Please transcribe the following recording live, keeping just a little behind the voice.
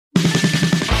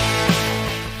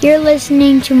You're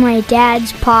listening to my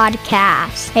dad's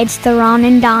podcast. It's the Ron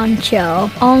and Don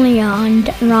Show, only on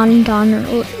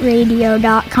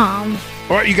ronanddonradio.com.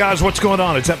 All right, you guys, what's going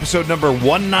on? It's episode number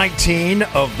 119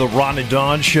 of the Ron and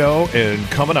Don Show, and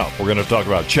coming up, we're going to talk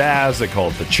about Chaz. They call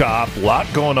it the Chop. A lot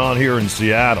going on here in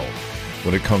Seattle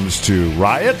when it comes to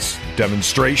riots,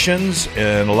 demonstrations,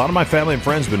 and a lot of my family and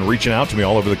friends have been reaching out to me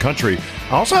all over the country.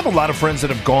 I also have a lot of friends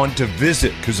that have gone to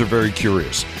visit because they're very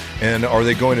curious. And are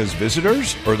they going as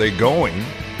visitors, or are they going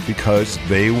because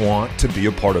they want to be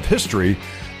a part of history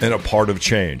and a part of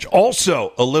change?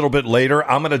 Also, a little bit later,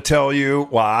 I'm going to tell you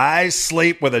why I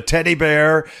sleep with a teddy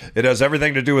bear. It has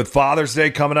everything to do with Father's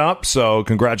Day coming up. So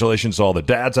congratulations to all the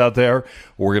dads out there.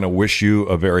 We're going to wish you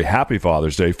a very happy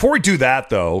Father's Day. Before we do that,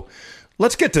 though,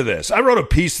 let's get to this. I wrote a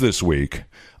piece this week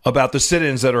about the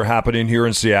sit-ins that are happening here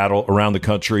in Seattle, around the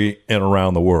country, and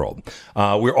around the world.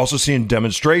 We're also seeing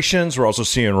demonstrations. We're also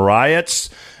seeing riots.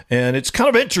 And it's kind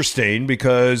of interesting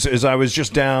because as I was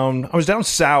down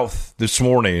south this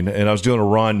morning, and I was doing a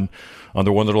run on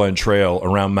the Wonderland Trail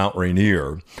around Mount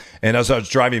Rainier. And as I was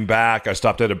driving back, I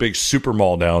stopped at a big super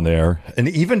mall down there. And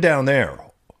even down there,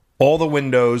 all the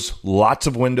windows, lots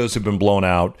of windows have been blown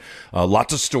out.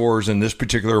 Lots of stores in this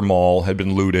particular mall had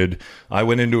been looted. I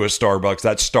went into a Starbucks.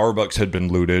 That Starbucks had been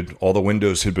looted. All the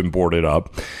windows had been boarded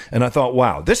up. And I thought,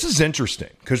 wow, this is interesting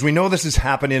because we know this is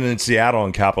happening in Seattle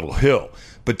on Capitol Hill.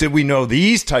 But did we know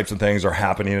these types of things are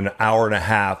happening an hour and a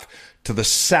half to the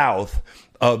south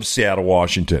of Seattle,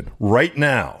 Washington? Right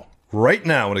now,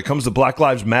 when it comes to Black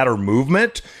Lives Matter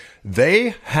movement,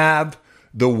 they have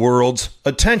the world's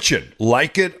attention.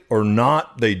 Like it or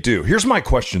not, they do. Here's my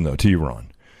question, though, to you, Ron.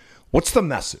 What's the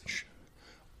message?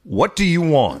 What do you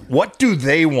want? What do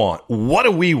they want? What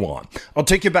do we want? I'll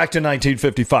take you back to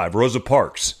 1955, Rosa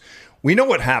Parks. We know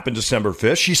what happened December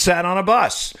 5th. She sat on a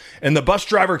bus, and the bus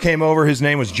driver came over. His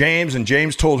name was James, and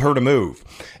James told her to move.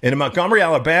 And in Montgomery,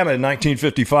 Alabama in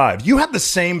 1955, you had the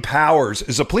same powers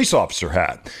as a police officer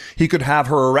had. He could have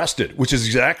her arrested, which is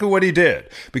exactly what he did,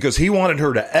 because he wanted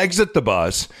her to exit the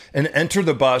bus and enter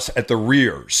the bus at the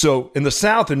rear. So in the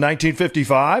South in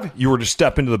 1955, you were to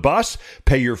step into the bus,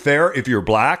 pay your fare if you're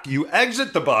black. You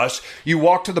exit the bus, you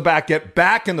walk to the back, get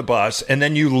back in the bus, and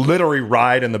then you literally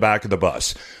ride in the back of the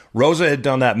bus. Rosa had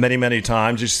done that many, many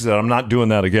times. She said, I'm not doing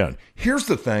that again. Here's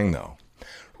the thing, though.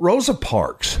 Rosa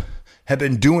Parks had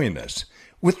been doing this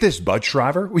with this bus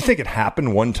driver. We think it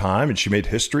happened one time and she made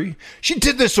history. She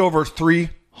did this over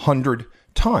 300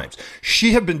 times.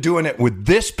 She had been doing it with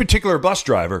this particular bus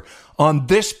driver on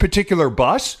this particular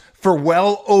bus for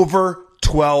well over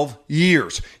 12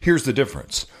 years. Here's the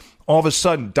difference. All of a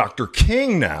sudden, Dr.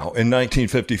 King now in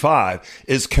 1955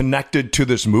 is connected to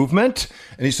this movement.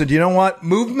 And he said, you know what?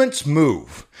 Movements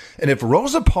move. And if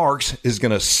Rosa Parks is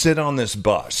going to sit on this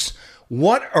bus,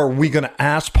 what are we going to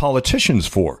ask politicians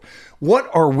for? What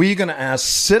are we going to ask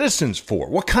citizens for?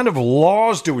 What kind of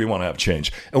laws do we want to have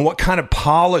changed? And what kind of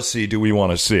policy do we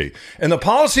want to see? And the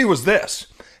policy was this.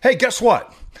 Hey, guess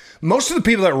what? Most of the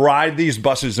people that ride these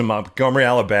buses in Montgomery,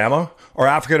 Alabama, are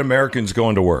African Americans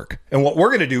going to work. And what we're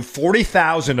going to do,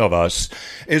 40,000 of us,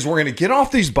 is we're going to get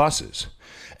off these buses.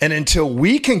 And until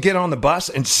we can get on the bus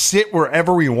and sit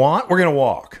wherever we want, we're going to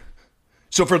walk.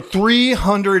 So for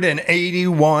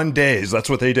 381 days, that's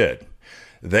what they did.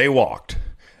 They walked.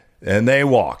 And they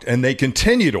walked. And they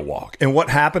continue to walk. And what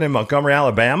happened in Montgomery,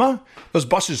 Alabama? Those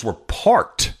buses were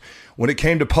parked. When it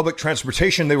came to public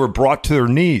transportation, they were brought to their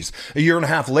knees. A year and a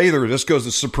half later, this goes to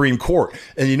the Supreme Court.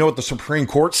 And you know what the Supreme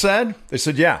Court said? They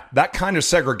said, yeah, that kind of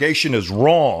segregation is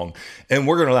wrong. And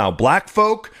we're going to allow black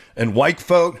folk and white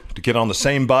folk to get on the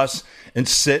same bus and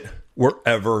sit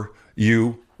wherever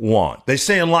you want. They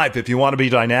say in life, if you want to be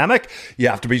dynamic, you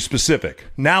have to be specific.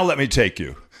 Now let me take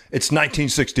you. It's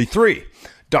 1963.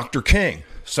 Dr. King,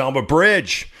 Selma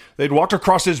Bridge. They'd walked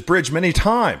across this bridge many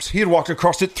times. He had walked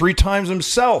across it 3 times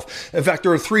himself. In fact,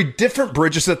 there were 3 different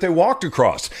bridges that they walked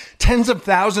across. Tens of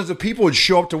thousands of people would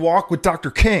show up to walk with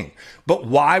Dr. King. But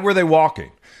why were they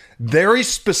walking? Very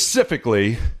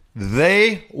specifically,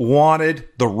 they wanted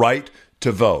the right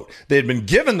to vote. They had been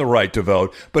given the right to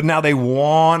vote, but now they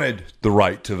wanted the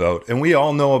right to vote. And we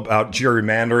all know about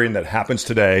gerrymandering that happens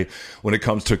today when it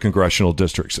comes to congressional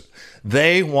districts.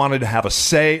 They wanted to have a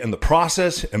say in the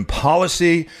process and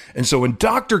policy. And so when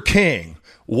Dr. King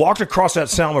walked across that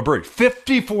Selma Bridge,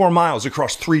 54 miles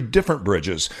across 3 different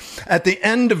bridges, at the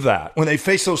end of that, when they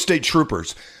faced those state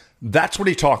troopers, that's what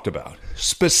he talked about.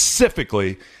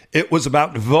 Specifically, it was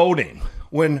about voting.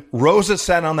 When Rosa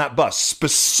sat on that bus,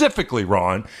 specifically,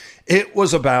 Ron, it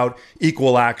was about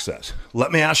equal access.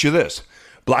 Let me ask you this.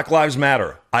 Black Lives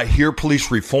Matter. I hear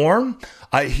police reform.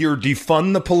 I hear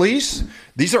defund the police.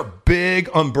 These are big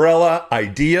umbrella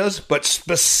ideas, but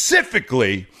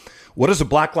specifically, what does the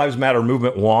Black Lives Matter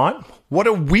movement want? What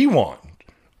do we want?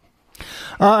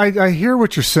 I hear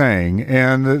what you're saying,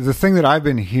 and the thing that I've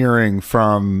been hearing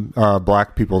from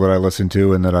black people that I listen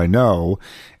to and that I know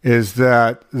is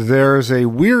that there's a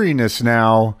weariness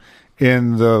now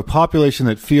in the population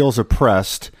that feels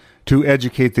oppressed to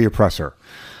educate the oppressor.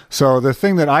 So the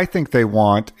thing that I think they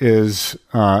want is,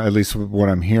 at least what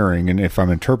I'm hearing, and if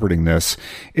I'm interpreting this,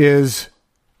 is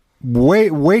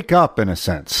wake up in a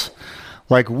sense.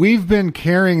 Like, we've been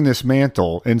carrying this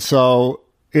mantle, and so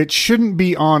it shouldn't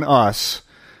be on us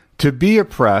to be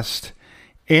oppressed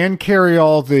and carry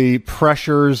all the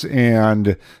pressures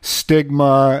and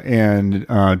stigma and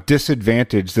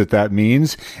disadvantage that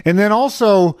means, and then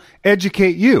also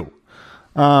educate you.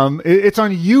 It's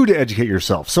on you to educate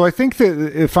yourself. So I think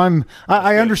that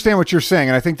I understand what you're saying,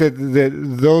 and I think that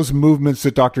those movements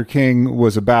that Dr. King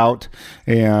was about,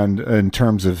 and in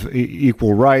terms of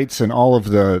equal rights and all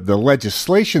of the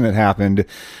legislation that happened,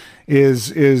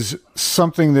 is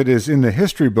something that is in the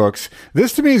history books.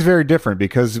 This to me is very different,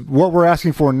 because what we're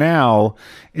asking for now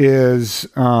is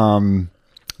the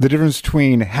difference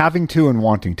between having to and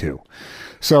wanting to.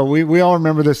 So we all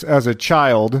remember this as a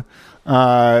child.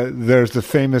 There's the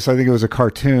famous, I think it was a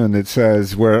cartoon that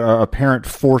says where a parent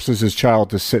forces his child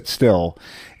to sit still,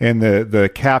 and the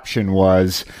caption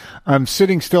was, "I'm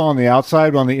sitting still on the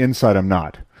outside, but on the inside I'm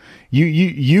not."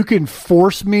 You can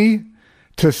force me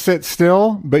to sit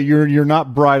still, but you're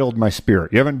not bridled my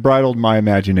spirit. You haven't bridled my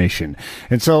imagination.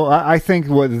 And so I think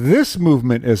what this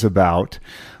movement is about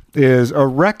is a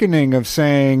reckoning of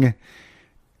saying,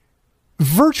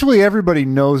 virtually everybody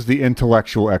knows the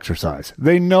intellectual exercise.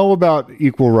 They know about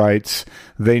equal rights.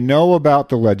 They know about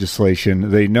the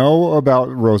legislation. They know about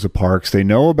Rosa Parks. They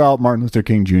know about Martin Luther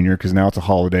King Jr., because now it's a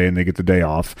holiday and they get the day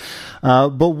off.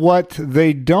 But what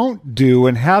they don't do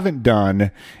and haven't done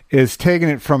is taken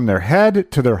it from their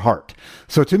head to their heart.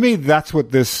 So to me, that's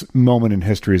what this moment in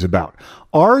history is about.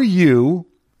 Are you,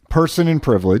 person in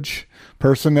privilege,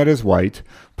 person that is white,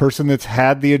 person that's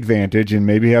had the advantage and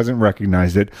maybe hasn't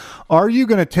recognized it, are you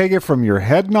going to take it from your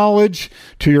head knowledge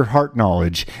to your heart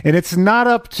knowledge? And it's not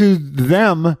up to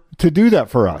them to do that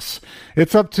for us.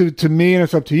 It's up to me, and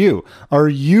it's up to you. Are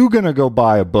you going to go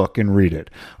buy a book and read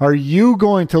it? Are you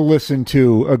going to listen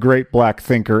to a great black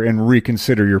thinker and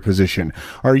reconsider your position?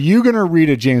 Are you going to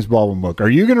read a James Baldwin book? Are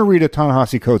you going to read a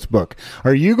Ta-Nehisi Coates book?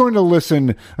 Are you going to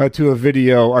listen to a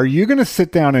video? Are you going to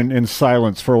sit down in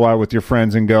silence for a while with your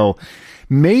friends and go,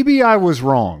 maybe I was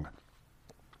wrong?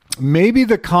 Maybe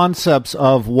the concepts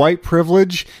of white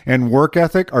privilege and work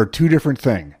ethic are two different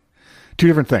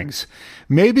things.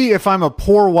 Maybe if I'm a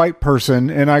poor white person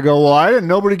and I go, well,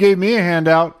 nobody gave me a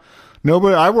handout.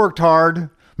 I worked hard.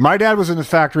 My dad was in the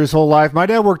factory his whole life. My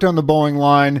dad worked on the Boeing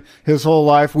line his whole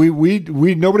life.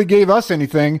 Nobody gave us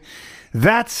anything.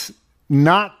 That's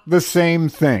not the same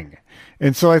thing.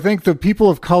 And so I think the people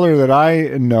of color that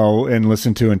I know and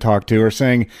listen to and talk to are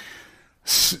saying,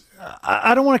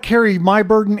 I don't want to carry my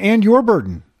burden and your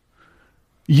burden.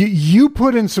 You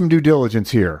put in some due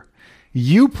diligence here.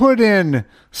 You put in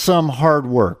some hard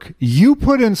work. You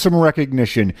put in some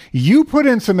recognition. You put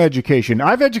in some education.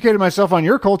 I've educated myself on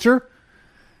your culture,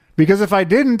 because if I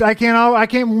didn't, I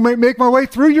can't make my way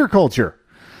through your culture.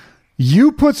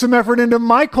 You put some effort into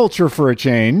my culture for a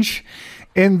change,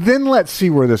 and then let's see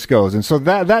where this goes. And so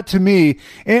that to me,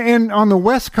 and on the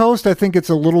West Coast, I think it's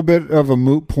a little bit of a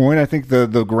moot point. I think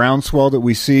the groundswell that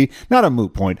we see, not a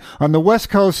moot point. On the West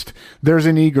Coast, there's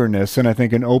an eagerness and I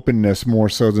think an openness more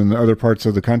so than the other parts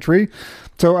of the country.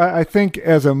 So I think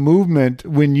as a movement,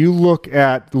 when you look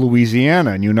at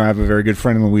Louisiana, and you and I have a very good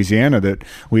friend in Louisiana that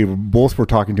we both were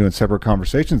talking to in separate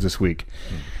conversations this week.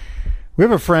 We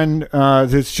have a friend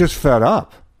that's just fed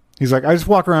up. He's like, I just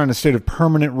walk around in a state of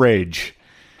permanent rage.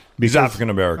 He's African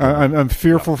American. I'm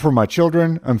fearful for my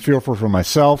children. I'm fearful for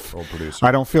myself.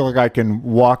 I don't feel like I can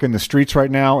walk in the streets right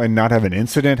now and not have an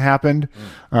incident happen.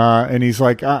 And he's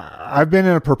like, I've been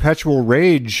in a perpetual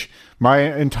rage my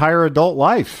entire adult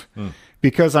life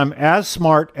because I'm as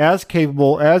smart, as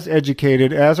capable, as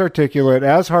educated, as articulate,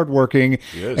 as hardworking,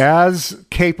 as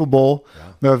capable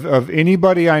of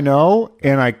anybody I know.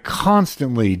 And I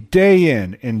constantly, day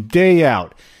in and day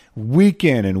out, week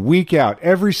in and week out,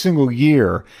 every single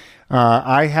year,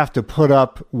 I have to put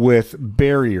up with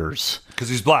barriers. Because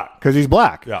he's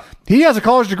black. Yeah. He has a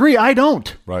college degree. I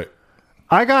don't. Right.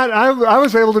 I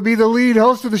was able to be the lead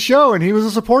host of the show, and he was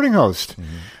a supporting host.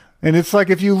 Mm-hmm. And it's like,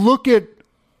 if you look at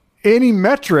any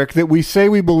metric that we say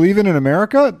we believe in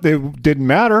America, it didn't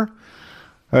matter.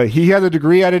 He had the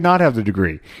degree. I did not have the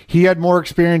degree. He had more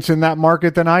experience in that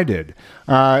market than I did.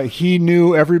 He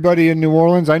knew everybody in New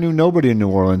Orleans. I knew nobody in New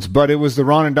Orleans, but it was the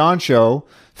Ron and Don show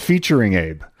featuring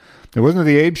Abe. It wasn't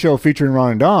the Abe show featuring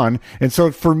Ron and Don. And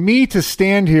so for me to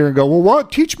stand here and go, well,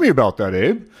 what? Teach me about that,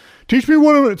 Abe. Teach me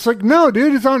what. It's like, no,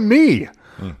 dude, it's on me.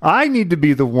 I need to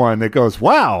be the one that goes,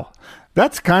 wow,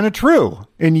 that's kind of true.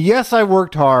 And yes, I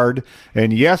worked hard.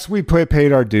 And yes, we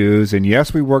paid our dues. And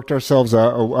yes, we worked ourselves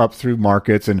up through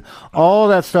markets. And all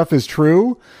that stuff is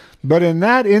true. But in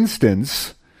that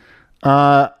instance,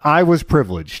 I was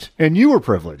privileged. And you were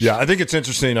privileged. Yeah, I think it's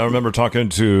interesting. I remember talking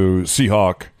to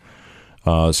Seattle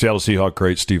Seahawk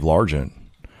great Steve Largent.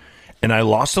 And I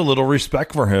lost a little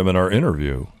respect for him in our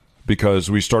interview because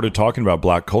we started talking about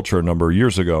black culture a number of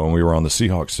years ago and we were on the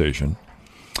Seahawk station.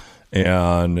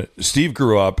 And Steve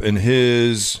grew up and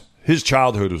his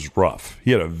childhood was rough.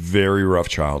 He had a very rough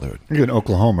childhood. You're in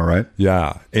Oklahoma, right?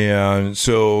 Yeah. And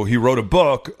so he wrote a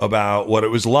book about what it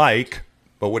was like.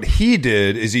 But what he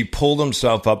did is he pulled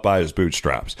himself up by his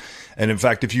bootstraps. And in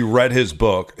fact, if you read his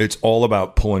book, it's all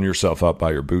about pulling yourself up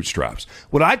by your bootstraps.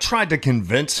 What I tried to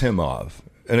convince him of,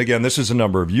 and again, this is a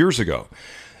number of years ago,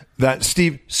 that,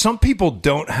 Steve, some people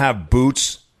don't have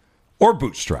boots or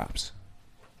bootstraps.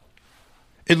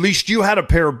 At least you had a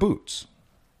pair of boots.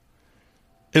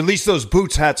 At least those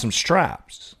boots had some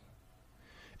straps.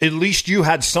 At least you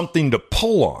had something to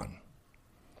pull on.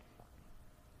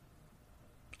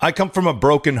 I come from a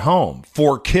broken home,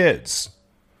 4 kids.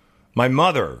 My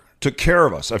mother took care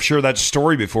of us. I've shared that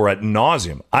story before ad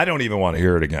nauseum. I don't even want to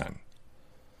hear it again.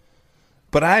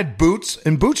 But I had boots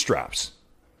and bootstraps.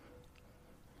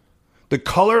 The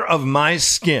color of my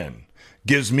skin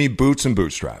gives me boots and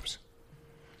bootstraps.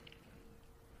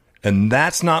 And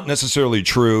that's not necessarily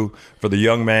true for the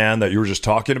young man that you were just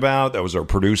talking about. That was our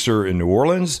producer in New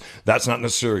Orleans. That's not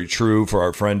necessarily true for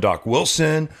our friend Doc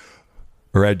Wilson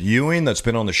or Ed Ewing that's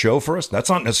been on the show for us. That's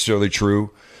not necessarily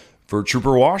true for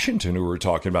Trooper Washington, who we were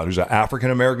talking about, who's an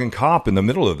African-American cop in the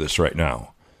middle of this right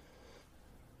now.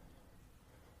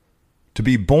 To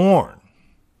be born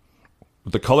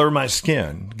with the color of my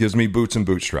skin gives me boots and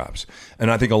bootstraps.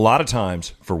 And I think a lot of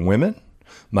times for women,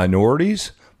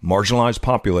 minorities, marginalized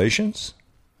populations,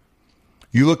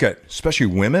 you look at especially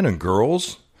women and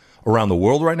girls around the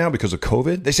world right now because of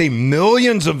COVID, they say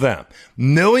millions of them,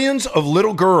 millions of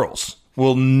little girls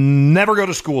will never go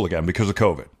to school again because of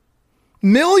COVID.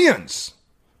 Millions.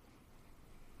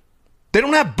 They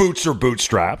don't have boots or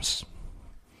bootstraps.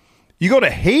 You go to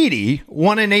Haiti,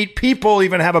 1 in 8 people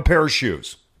even have a pair of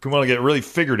shoes. If you want to get really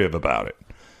figurative about it.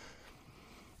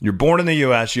 You're born in the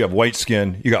U.S., you have white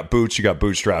skin, you got boots, you got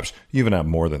bootstraps. You even have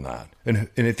more than that. And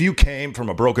if you came from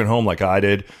a broken home like I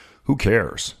did, who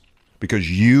cares?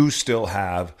 Because you still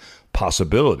have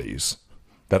possibilities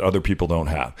that other people don't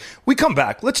have. We come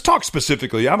back. Let's talk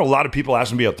specifically. I have a lot of people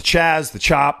asking me about the Chaz, the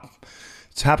Chop.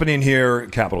 It's happening here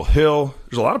at Capitol Hill.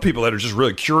 There's a lot of people that are just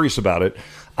really curious about it.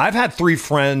 I've had 3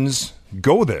 friends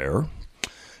go there,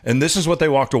 and this is what they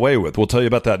walked away with. We'll tell you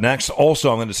about that next.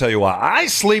 Also, I'm going to tell you why I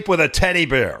sleep with a teddy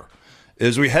bear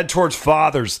as we head towards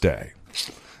Father's Day.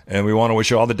 And we want to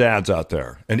wish all the dads out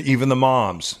there, and even the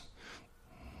moms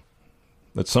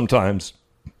that sometimes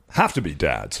have to be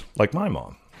dads, like my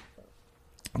mom.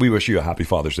 We wish you a happy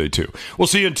Father's Day, too. We'll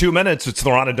see you in 2 minutes. It's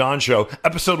the Ron and Don Show,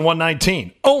 episode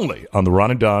 119, only on the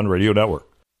Ron and Don Radio Network.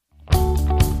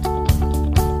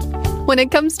 When it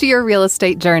comes to your real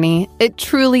estate journey, it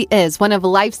truly is one of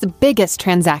life's biggest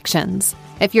transactions.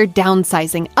 If you're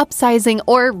downsizing, upsizing,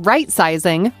 or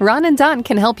right-sizing, Ron and Don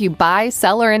can help you buy,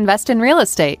 sell, or invest in real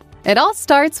estate. It all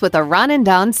starts with a Ron and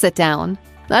Don sit-down.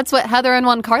 That's what Heather and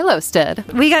Juan Carlos did.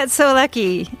 We got so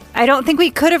lucky. I don't think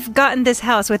we could have gotten this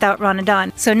house without Ron and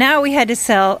Don. So now we had to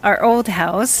sell our old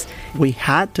house. We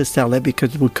had to sell it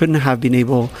because we couldn't have been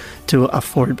able to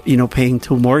afford, paying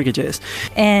 2 mortgages.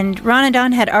 And Ron and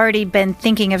Don had already been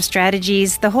thinking of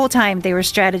strategies. The whole time they were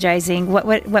strategizing. What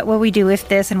will we do if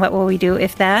this and what will we do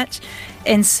if that?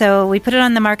 And so we put it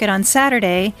on the market on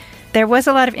Saturday. There was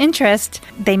a lot of interest.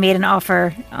 They made an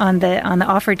offer on the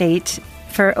offer date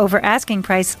for over asking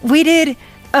price. We did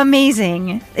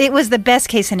amazing. It was the best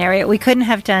case scenario. We couldn't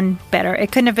have done better.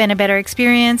 It couldn't have been a better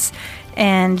experience.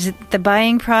 And the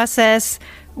buying process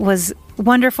was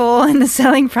wonderful, and the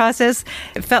selling process,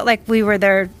 it felt like we were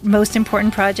their most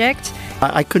important project.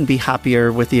 I couldn't be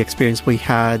happier with the experience we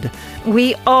had.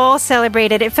 We all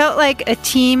celebrated. It felt like a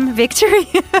team victory.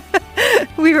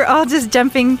 We were all just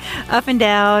jumping up and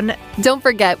down. Don't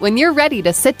forget, when you're ready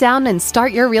to sit down and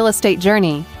start your real estate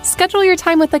journey, schedule your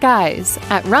time with the guys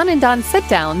at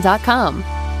ronanddonsitdown.com.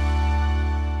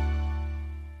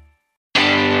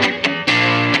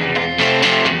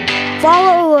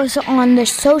 Follow us on the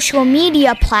social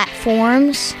media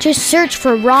platforms. Just search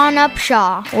for Ron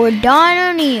Upshaw or Don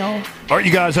O'Neill. All right,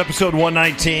 you guys, episode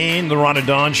 119, The Ron and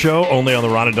Don Show, only on the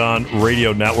Ron and Don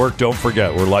Radio Network. Don't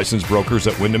forget, we're licensed brokers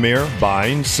at Windermere,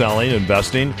 buying, selling,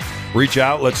 investing. Reach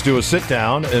out. Let's do a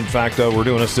sit-down. In fact, we're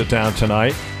doing a sit-down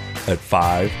tonight at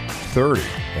 5:30,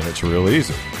 and it's real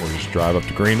easy. We'll just drive up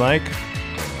to Green Lake,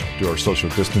 do our social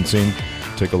distancing,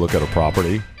 take a look at a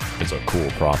property. It's a cool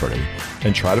property.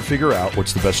 And try to figure out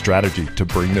what's the best strategy to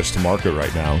bring this to market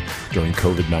right now during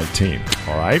COVID-19.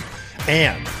 All right?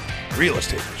 And real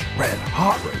estate is red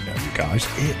hot right now, you guys.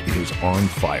 It is on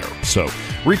fire. So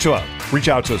reach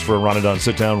out to us for a Ron and Don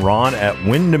sit down. Ron at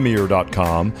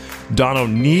Windermere.com. Don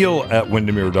O'Neill at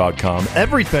Windermere.com.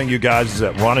 Everything, you guys, is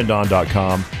at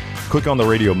ronanddon.com. Click on the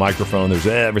radio microphone. There's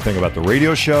everything about the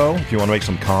radio show. If you want to make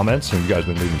some comments, and you guys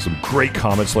have been leaving some great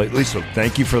comments lately, so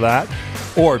thank you for that.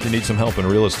 Or if you need some help in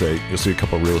real estate, you'll see a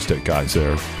couple of real estate guys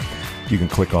there. You can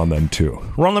click on them too.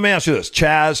 Ron, let me ask you this.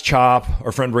 Chaz Chop,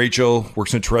 our friend Rachel,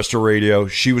 works in terrestrial radio.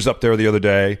 She was up there the other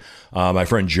day. My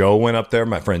friend Joe went up there.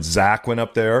 My friend Zach went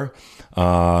up there.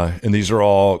 And these are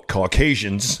all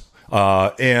Caucasians.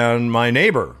 And my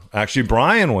neighbor, actually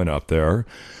Brian, went up there.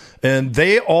 And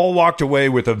they all walked away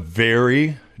with a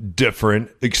very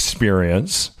different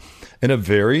experience and a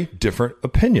very different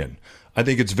opinion. I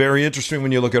think it's very interesting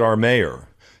when you look at our mayor.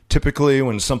 Typically,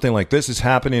 when something like this is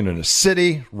happening in a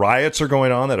city, riots are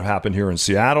going on that have happened here in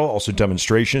Seattle, also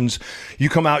demonstrations. You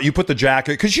come out, you put the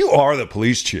jacket, because you are the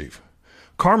police chief.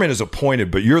 Carmen is appointed,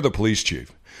 but you're the police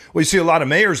chief. What you see a lot of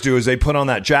mayors do is they put on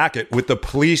that jacket with the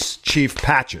police chief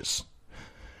patches.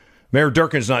 Mayor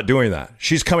Durkin's not doing that.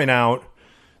 She's coming out,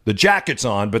 the jacket's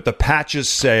on, but the patches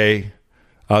say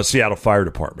Seattle Fire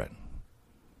Department.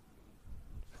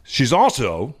 She's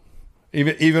also,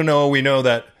 even though we know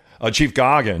that Chief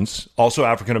Goggins, also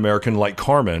African-American like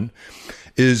Carmen,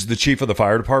 is the chief of the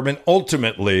fire department.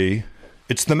 Ultimately,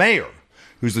 it's the mayor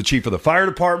who's the chief of the fire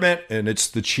department, and it's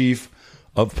the chief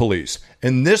of police.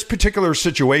 In this particular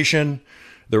situation,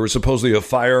 there was supposedly a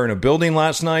fire in a building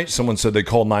last night. Someone said they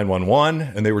called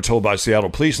 911, and they were told by Seattle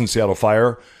Police and Seattle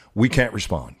Fire, we can't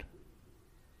respond.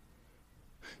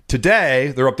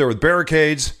 Today, they're up there with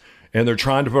barricades, and they're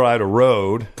trying to provide a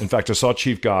road. In fact, I saw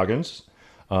Chief Goggins.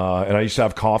 And I used to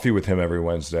have coffee with him every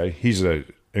Wednesday. He's an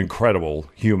incredible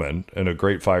human and a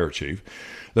great fire chief.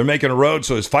 They're making a road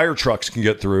so his fire trucks can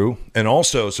get through. And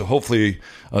also, so hopefully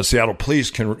Seattle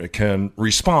Police can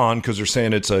respond because they're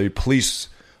saying it's a police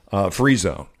free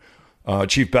zone.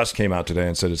 Chief Best came out today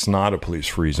and said it's not a police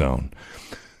free zone.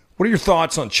 What are your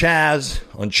thoughts on Chaz,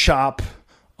 on CHOP,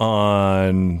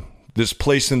 on this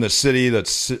place in the city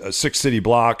that's 6 city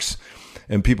blocks?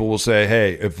 And people will say,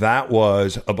 hey, if that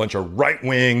was a bunch of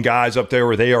right-wing guys up there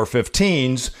with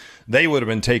AR-15s, they would have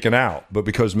been taken out. But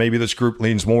because maybe this group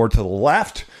leans more to the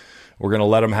left, we're going to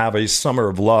let them have a summer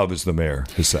of love, as the mayor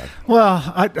has said.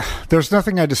 Well, there's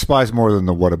nothing I despise more than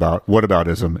the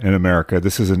whataboutism in America.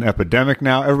 This is an epidemic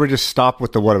now. Everybody just stop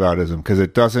with the whataboutism because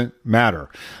it doesn't matter.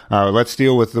 Let's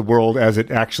deal with the world as it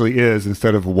actually is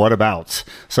instead of whatabouts.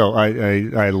 So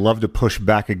I love to push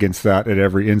back against that at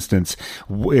every instance.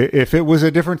 If it was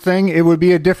a different thing, it would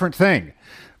be a different thing.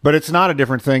 But it's not a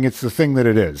different thing. It's the thing that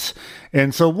it is.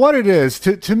 And so what it is,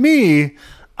 to me,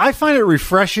 I find it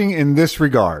refreshing in this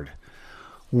regard.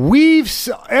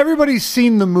 Everybody's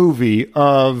seen the movie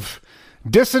of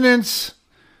dissonance,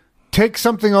 take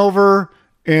something over,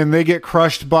 and they get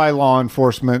crushed by law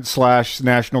enforcement /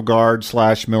 National Guard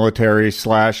 / military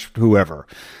 / whoever.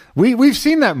 We've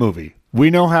seen that movie. We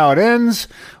know how it ends.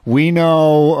 We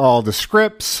know all the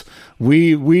scripts.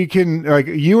 We can, like,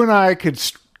 you and I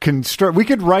we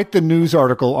could write the news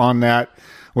article on that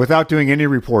without doing any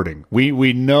reporting.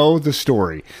 We know the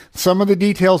story. Some of the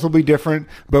details will be different,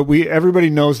 but everybody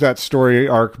knows that story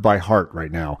arc by heart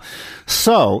right now.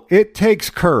 So it takes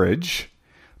courage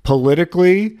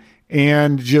politically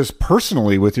and just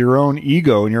personally with your own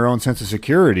ego and your own sense of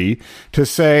security to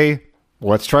say,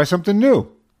 let's try something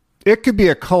new. It could be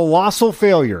a colossal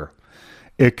failure.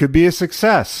 It could be a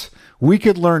success. We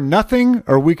could learn nothing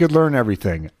or we could learn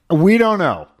everything. We don't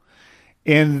know.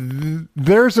 And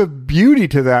there's a beauty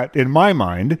to that in my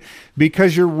mind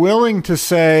because you're willing to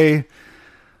say,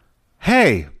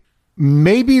 hey,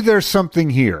 maybe there's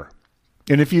something here.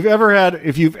 And if you've ever had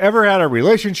a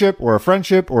relationship or a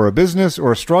friendship or a business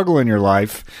or a struggle in your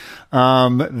life,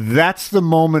 that's the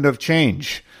moment of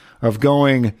change, of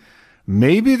going,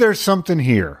 maybe there's something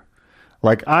here.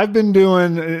 Like I've been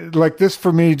doing, like this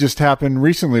for me just happened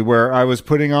recently where I was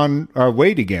putting on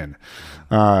weight again.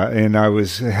 And I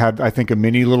had, I think, a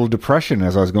mini little depression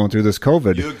as I was going through this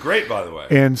COVID. You look great, by the way.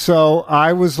 And so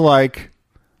I was like,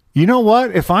 You know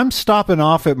what? If I'm stopping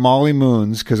off at Molly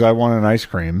Moon's because I want an ice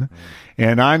cream,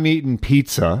 and I'm eating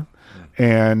pizza,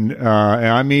 and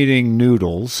I'm eating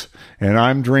noodles, and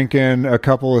I'm drinking a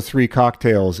couple of 3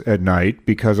 cocktails at night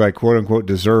because I quote unquote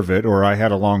deserve it, or I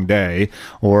had a long day,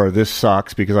 or this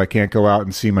sucks because I can't go out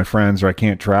and see my friends, or I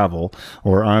can't travel,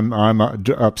 or I'm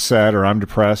upset, or I'm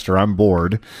depressed, or I'm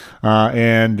bored,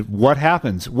 and what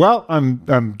happens? Well,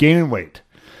 I'm gaining weight,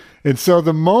 and so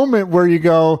the moment where you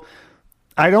go,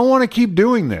 I don't want to keep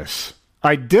doing this.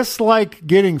 I dislike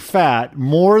getting fat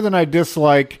more than I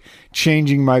dislike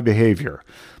changing my behavior.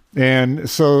 And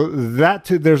so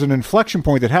there's an inflection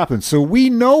point that happens. So we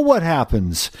know what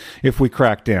happens if we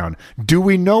crack down. Do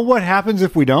we know what happens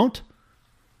if we don't?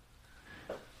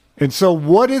 And so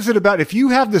what is it about, if you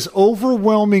have this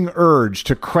overwhelming urge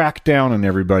to crack down on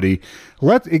everybody,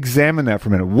 let's examine that for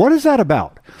a minute. What is that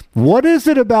about? What is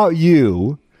it about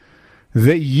you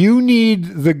that you need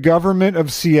the government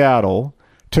of Seattle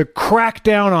to crack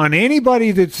down on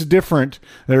anybody that's different,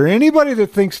 or anybody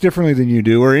that thinks differently than you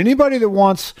do, or anybody that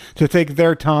wants to take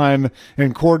their time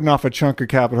and cordon off a chunk of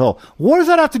Capitol Hill? What does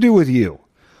that have to do with you?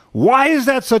 Why is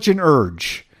that such an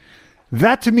urge?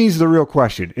 That to me is the real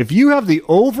question. If you have the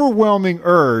overwhelming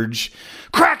urge,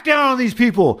 crack down on these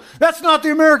people. That's not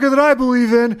the America that I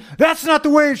believe in. That's not the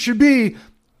way it should be.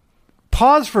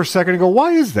 Pause for a second and go,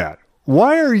 why is that?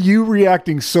 Why are you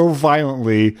reacting so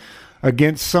violently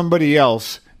against somebody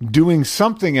else doing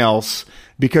something else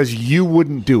because you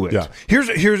wouldn't do it? Yeah.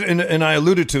 Here's and I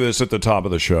alluded to this at the top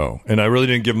of the show, and I really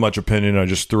didn't give much opinion. I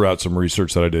just threw out some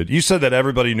research that I did. You said that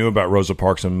everybody knew about Rosa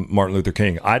Parks and Martin Luther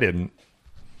King. I didn't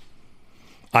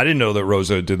know that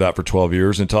Rosa did that for 12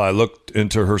 years until I looked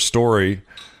into her story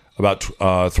about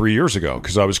 3 years ago,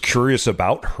 because I was curious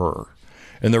about her.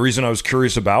 And the reason I was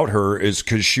curious about her is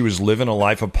because she was living a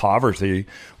life of poverty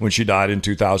when she died in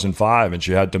 2005, and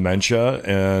she had dementia,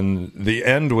 and the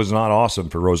end was not awesome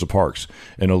for Rosa Parks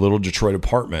in a little Detroit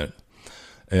apartment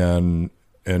in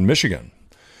Michigan.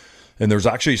 And there's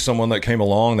actually someone that came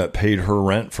along that paid her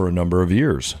rent for a number of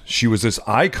years. She was this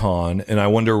icon, and I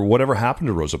wonder whatever happened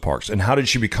to Rosa Parks, and how did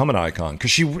she become an icon? Because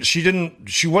she didn't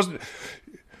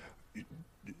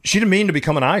mean to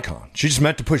become an icon. She just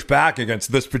meant to push back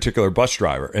against this particular bus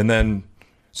driver. And then,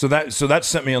 so that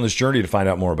sent me on this journey to find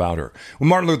out more about her. When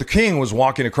Martin Luther King was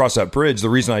walking across that bridge, the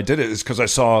reason I did it is because I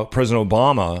saw President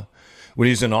Obama, when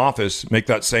he's in office, make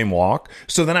that same walk.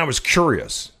 So then I was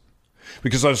curious,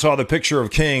 because I saw the picture of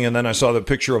King, and then I saw the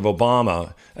picture of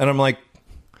Obama. And I'm like,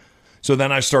 so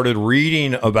then I started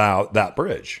reading about that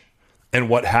bridge and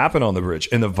what happened on the bridge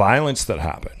and the violence that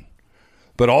happened,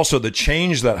 but also the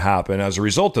change that happened as a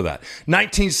result of that.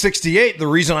 1968, the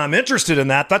reason I'm interested in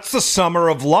that's the summer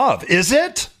of love. Is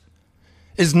it?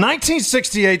 Is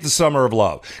 1968 the summer of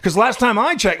love? Because last time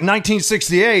I checked,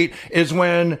 1968 is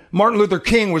when Martin Luther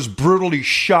King was brutally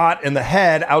shot in the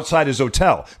head outside his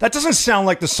hotel. That doesn't sound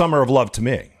like the summer of love to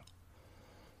me.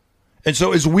 And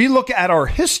so as we look at our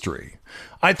history,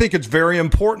 I think it's very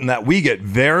important that we get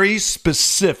very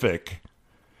specific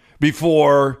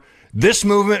before this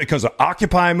movement becomes an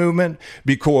Occupy movement,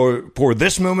 before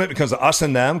this movement becomes us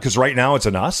and them, because right now it's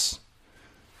an us.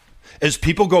 As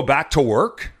people go back to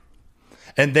work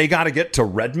and they got to get to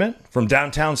Redmond from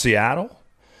downtown Seattle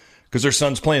because their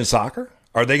son's playing soccer,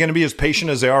 are they going to be as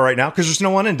patient as they are right now? Because there's no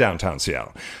one in downtown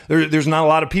Seattle. There's not a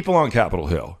lot of people on Capitol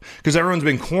Hill because everyone's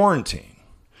been quarantined.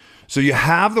 So you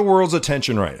have the world's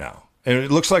attention right now. And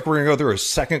it looks like we're going to go through a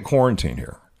second quarantine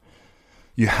here.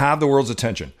 You have the world's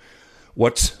attention.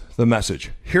 What's the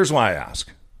message? Here's why I ask.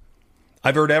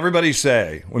 I've heard everybody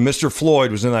say when Mr.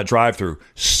 Floyd was in that drive-thru,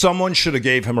 someone should have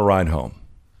gave him a ride home.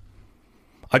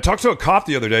 I talked to a cop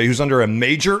the other day who's under a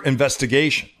major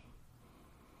investigation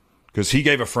because he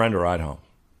gave a friend a ride home.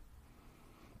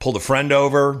 Pulled a friend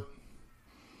over.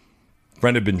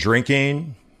 Friend had been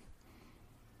drinking.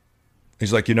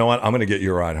 He's like, you know what? I'm going to get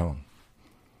you a ride home.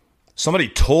 Somebody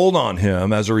told on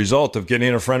him as a result of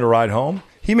getting a friend a ride home.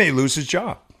 He may lose his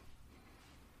job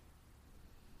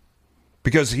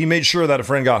because he made sure that a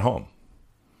friend got home.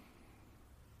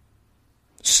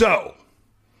 So,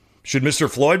 should Mr.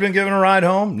 Floyd been given a ride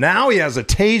home? Now he has a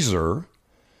taser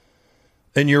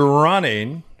and you're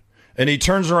running and he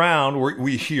turns around,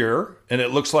 we hear, and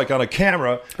it looks like on a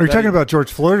camera. Are you talking about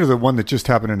George Floyd or the one that just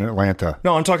happened in Atlanta?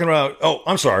 No, I'm talking about,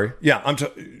 I'm sorry. Yeah,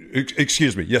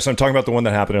 excuse me. Yes, I'm talking about the one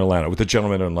that happened in Atlanta with the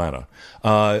gentleman in Atlanta.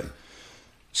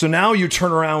 So now you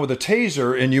turn around with a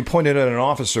taser and you point it at an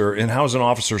officer, and how's an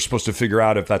officer supposed to figure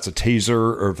out if that's a taser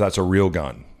or if that's a real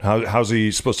gun? How's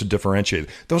he supposed to differentiate?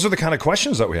 Those are the kind of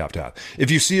questions that we have to have.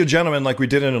 If you see a gentleman like we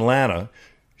did in Atlanta,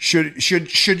 should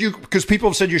you, because people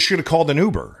have said you should have called an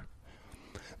Uber.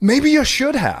 Maybe you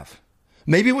should have.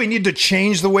 Maybe we need to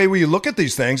change the way we look at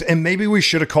these things, and maybe we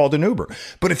should have called an Uber.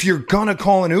 But if you're going to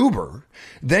call an Uber,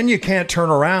 then you can't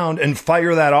turn around and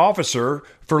fire that officer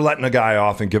for letting a guy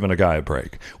off and giving a guy a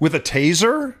break. With a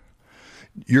taser,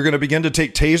 you're going to begin to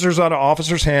take tasers out of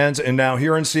officers' hands. And now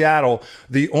here in Seattle,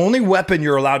 the only weapon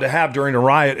you're allowed to have during a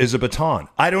riot is a baton.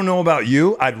 I don't know about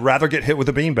you. I'd rather get hit with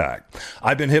a beanbag.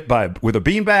 I've been hit with a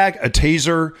beanbag, a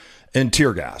taser, and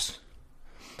tear gas.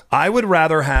 I would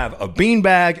rather have a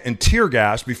beanbag and tear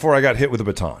gas before I got hit with a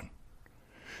baton.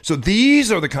 So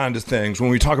these are the kind of things when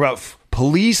we talk about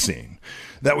policing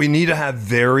that we need to have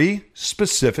very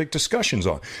specific discussions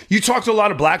on. You talk to a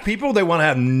lot of black people, they want to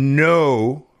have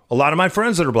a lot of my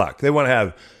friends that are black, they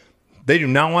do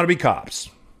not want to be cops.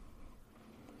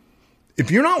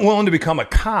 If you're not willing to become a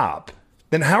cop,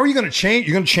 then how are you going to change?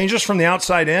 You're going to change us from the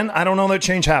outside in? I don't know that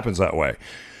change happens that way.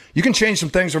 You can change some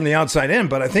things from the outside in,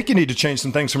 but I think you need to change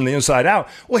some things from the inside out.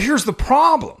 Well, here's the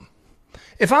problem.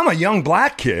 If I'm a young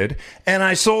black kid and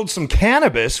I sold some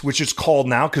cannabis, which is called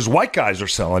now because white guys are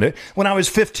selling it, when I was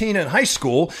 15 in high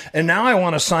school, and now I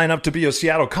want to sign up to be a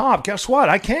Seattle cop, guess what?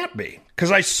 I can't be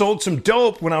because I sold some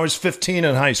dope when I was 15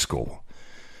 in high school.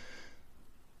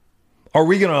 Are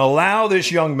we going to allow this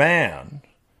young man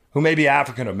who may be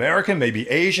African American, maybe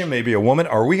Asian, maybe a woman,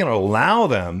 are we going to allow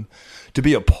them to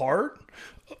be a part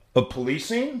of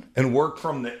policing and work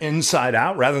from the inside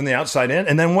out rather than the outside in?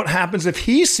 And then what happens if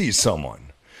he sees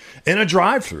someone in a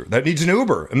drive-thru that needs an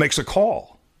Uber and makes a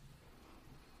call?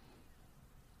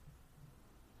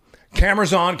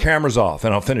 Cameras on, cameras off.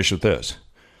 And I'll finish with this.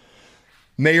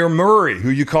 Mayor Murray, who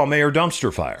you call Mayor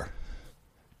Dumpster Fire.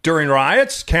 During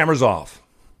riots, cameras off.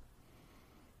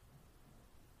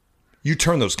 You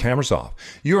turn those cameras off.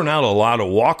 You are not allowed to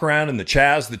walk around in the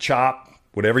Chaz, the Chop,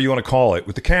 whatever you want to call it,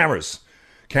 with the cameras.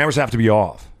 Cameras have to be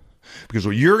off. Because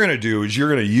what you're going to do is you're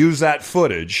going to use that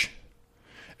footage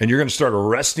and you're going to start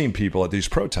arresting people at these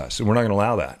protests. And we're not going to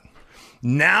allow that.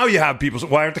 Now you have people say,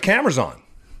 why aren't the cameras on?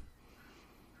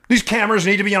 These cameras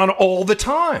need to be on all the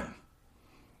time.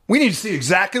 We need to see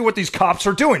exactly what these cops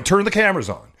are doing. Turn the cameras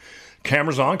on.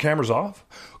 Cameras on, cameras off.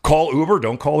 Call Uber,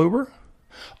 don't call Uber.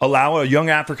 Allow a young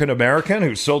African American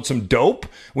who sold some dope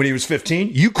when he was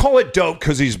 15. You call it dope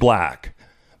because he's black.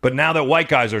 But now that white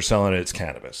guys are selling it, it's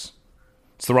cannabis.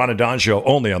 It's the Ron and Don Show,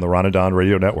 only on the Ron and Don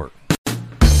Radio Network.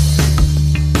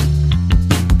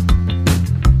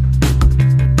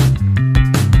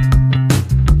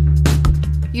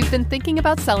 You've been thinking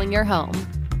about selling your home,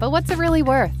 but what's it really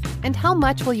worth? And how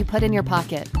much will you put in your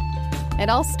pocket? It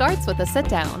all starts with a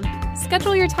sit-down.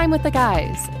 Schedule your time with the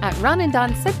guys at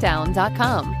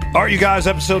ronanddonsitdown.com. All right, you guys,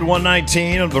 episode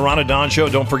 119 of the Ron and Don Show.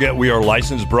 Don't forget, we are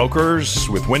licensed brokers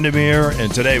with Windermere,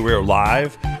 and today we are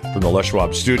live from the Les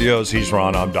Schwab Studios. He's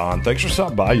Ron, I'm Don. Thanks for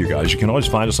stopping by, you guys. You can always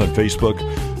find us on Facebook,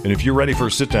 and if you're ready for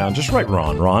a sit-down, just write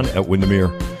Ron at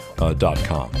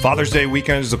windermere.com. Father's Day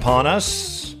weekend is upon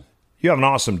us. You have an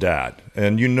awesome dad,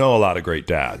 and you know a lot of great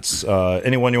dads.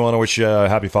 Anyone you want to wish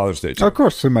happy Father's Day to? Of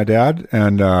course, to my dad.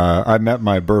 And I met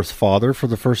my birth father for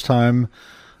the first time.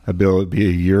 It'll be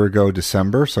a year ago,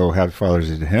 December. So happy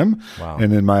Father's Day to him. Wow.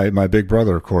 And then my big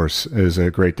brother, of course, is a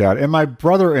great dad. And my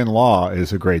brother-in-law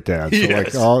is a great dad.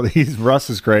 So yes. Russ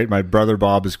is great. My brother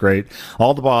Bob is great.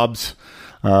 All the Bobs.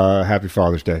 Happy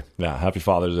Father's Day. Yeah, happy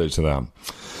Father's Day to them.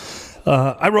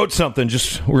 I wrote something.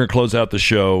 We're going to close out the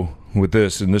show with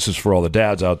this, and this is for all the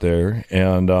dads out there.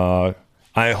 And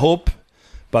I hope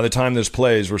by the time this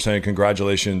plays, we're saying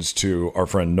congratulations to our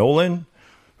friend Nolan,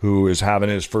 who is having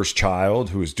his first child,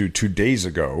 who was due 2 days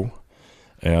ago.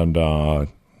 And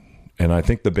I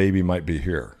think the baby might be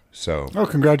here. So,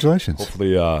 congratulations.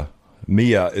 Hopefully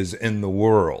Mia is in the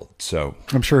world. So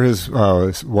I'm sure his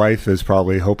wife is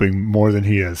probably hoping more than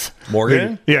he is.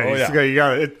 Morgan? Yeah, you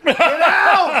got it. Get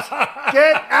out!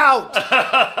 Get out!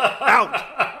 Out!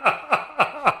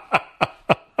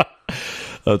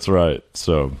 That's right.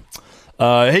 So,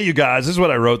 hey, you guys, this is what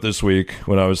I wrote this week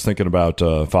when I was thinking about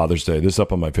Father's Day. This is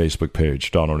up on my Facebook page,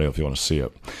 Don O'Neill, if you want to see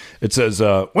it. It says,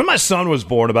 when my son was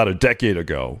born about a decade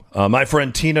ago, my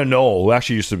friend Tina Knoll, who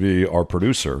actually used to be our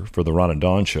producer for the Ron and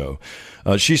Don Show,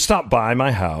 she stopped by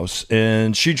my house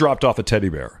and she dropped off a teddy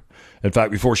bear. In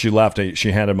fact, before she left,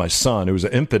 she handed my son, who was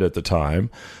an infant at the time,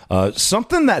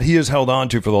 something that he has held on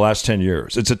to for the last 10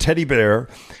 years. It's a teddy bear,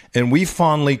 and we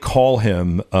fondly call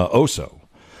him Oso.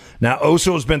 Now,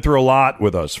 Oso has been through a lot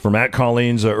with us, from Aunt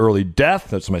Colleen's early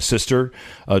death, that's my sister,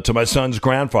 to my son's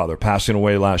grandfather passing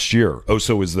away last year.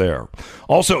 Oso is there.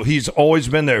 Also, he's always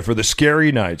been there for the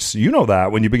scary nights. You know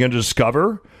that, when you begin to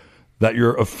discover that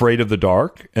you're afraid of the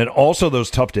dark, and also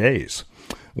those tough days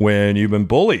when you've been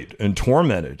bullied and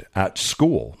tormented at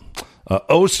school.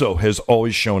 Oso has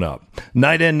always shown up.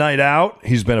 Night in, night out,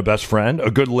 he's been a best friend,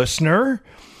 a good listener,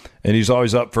 and he's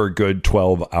always up for a good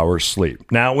 12 hours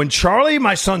sleep. Now, when Charlie,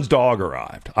 my son's dog,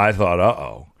 arrived, I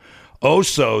thought,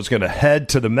 Oso's going to head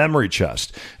to the memory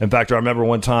chest. In fact, I remember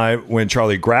one time when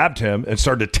Charlie grabbed him and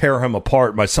started to tear him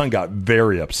apart, my son got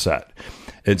very upset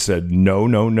and said,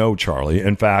 no, Charlie.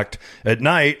 In fact, at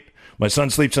night, my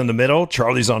son sleeps in the middle,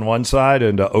 Charlie's on one side,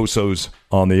 and Oso's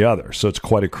on the other. So it's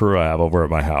quite a crew I have over at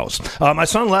my house. My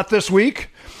son left this week,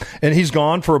 and he's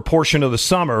gone for a portion of the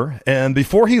summer. And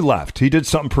before he left, he did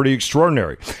something pretty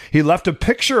extraordinary. He left a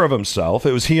picture of himself.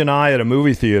 It was he and I at a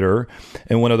movie theater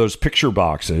in one of those picture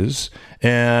boxes.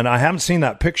 And I haven't seen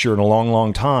that picture in a long,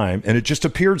 long time. And it just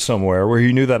appeared somewhere where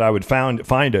he knew that I would find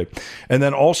it. And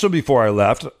then also before I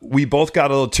left, we both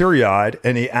got a little teary-eyed,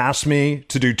 and he asked me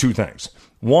to do two things.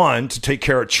 One, to take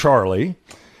care of Charlie,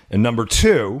 and number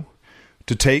two,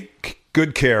 to take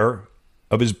good care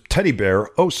of his teddy bear,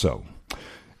 Oso.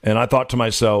 And I thought to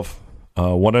myself,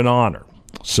 what an honor.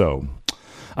 So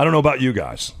I don't know about you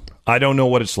guys. I don't know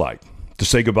what it's like to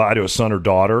say goodbye to a son or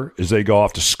daughter as they go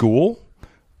off to school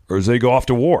or as they go off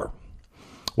to war.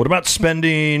 What about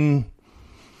spending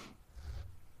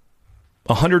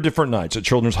 100 different nights at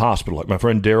Children's Hospital like my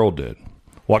friend Daryl did,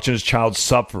 watching his child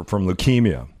suffer from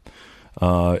leukemia?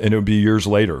 And it would be years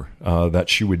later that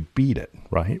she would beat it,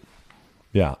 right?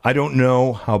 Yeah, I don't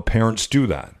know how parents do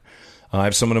that. I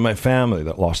have someone in my family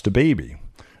that lost a baby.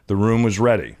 The room was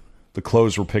ready. The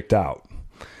clothes were picked out.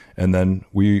 And then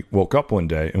we woke up one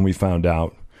day and we found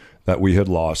out that we had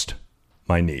lost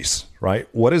my niece, right?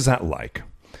 What is that like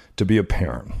to be a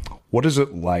parent? What is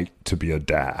it like to be a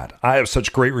dad? I have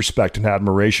such great respect and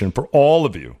admiration for all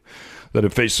of you that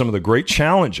have faced some of the great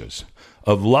challenges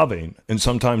of loving and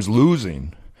sometimes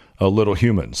losing little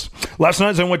humans. Last night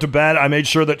as I went to bed, I made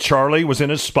sure that Charlie was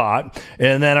in his spot,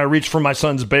 and then I reached for my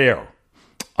son's bear.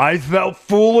 I felt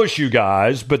foolish, you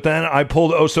guys, but then I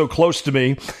pulled Oso close to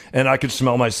me, and I could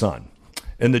smell my son,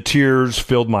 and the tears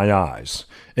filled my eyes.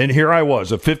 And here I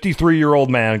was, a 53-year-old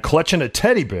man clutching a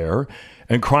teddy bear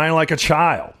and crying like a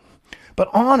child. But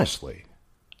honestly,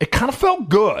 it kind of felt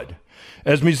good.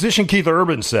 As musician Keith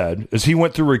Urban said, as he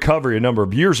went through recovery a number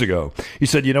of years ago, he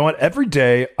said, you know what? Every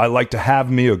day I like to have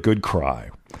me a good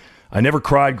cry. I never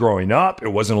cried growing up. It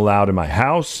wasn't allowed in my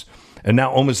house. And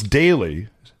now almost daily,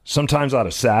 sometimes out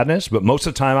of sadness, but most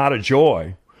of the time out of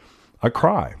joy, I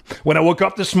cry. When I woke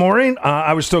up this morning,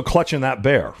 I was still clutching that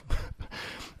bear.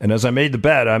 And as I made the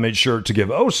bed, I made sure to give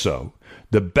Oso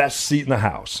the best seat in the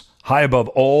house, high above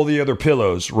all the other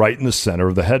pillows, right in the center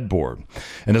of the headboard.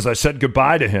 And as I said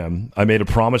goodbye to him, I made a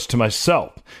promise to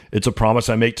myself. It's a promise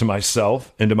I make to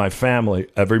myself and to my family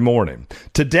every morning.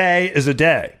 Today is a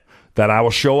day that I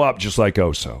will show up just like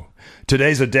Oso.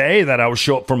 Today's a day that I will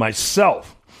show up for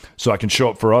myself so I can show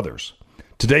up for others.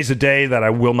 Today's a day that I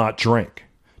will not drink.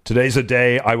 Today's a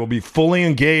day I will be fully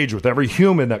engaged with every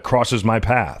human that crosses my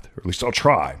path, or at least I'll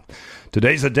try.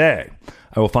 Today's a day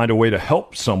I will find a way to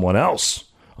help someone else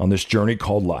on this journey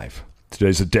called life.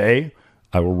 Today's a day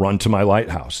I will run to my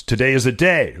lighthouse. Today is a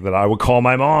day that I will call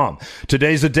my mom.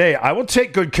 Today's a day I will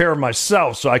take good care of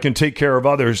myself so I can take care of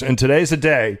others. And today's a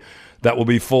day that will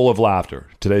be full of laughter.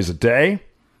 Today's a day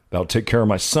that I'll take care of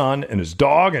my son and his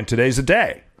dog. And today's a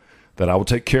day that I will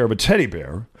take care of a teddy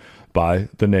bear by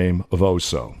the name of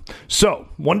Oso. So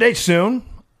one day soon,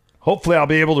 hopefully I'll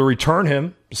be able to return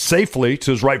him safely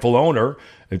to his rightful owner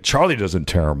if Charlie doesn't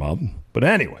tear him up. But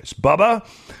anyways, Bubba,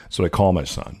 that's what I call my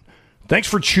son. Thanks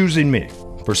for choosing me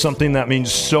for something that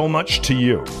means so much to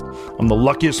you. I'm the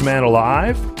luckiest man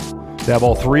alive to have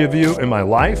all three of you in my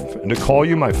life and to call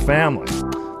you my family.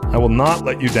 I will not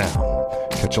let you down.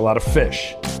 Catch a lot of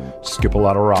fish, skip a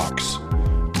lot of rocks,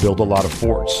 build a lot of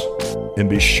forts, and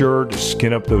be sure to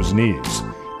skin up those knees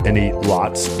and eat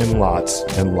lots and lots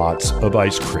and lots of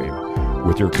ice cream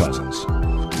with your cousins.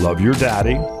 Love your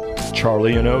daddy,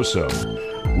 Charlie and Oso.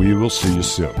 We will see you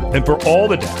soon. And for all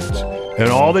the dads and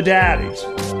all the daddies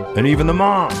and even the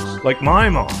moms, like my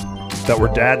mom, that were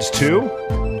dads too,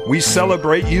 we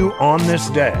celebrate you on this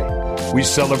day. We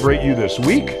celebrate you this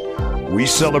week. We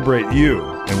celebrate you.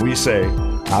 And we say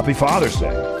Happy Father's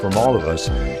Day from all of us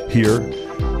here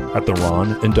at the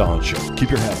Ron and Don Show.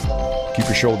 Keep your head up. Keep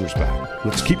your shoulders back.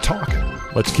 Let's keep talking.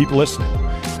 Let's keep listening.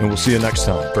 And we'll see you next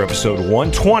time for episode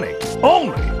 120,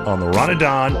 only on the Ron and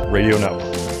Don Radio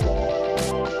Network.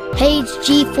 Hey, it's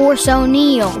G-Force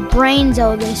O'Neill, brains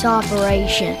of this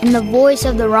operation, and the voice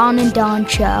of the Ron and Don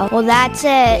Show. Well, that's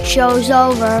it. Show's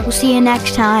over. We'll see you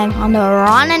next time on the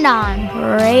Ron and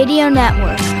Don Radio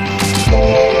Network.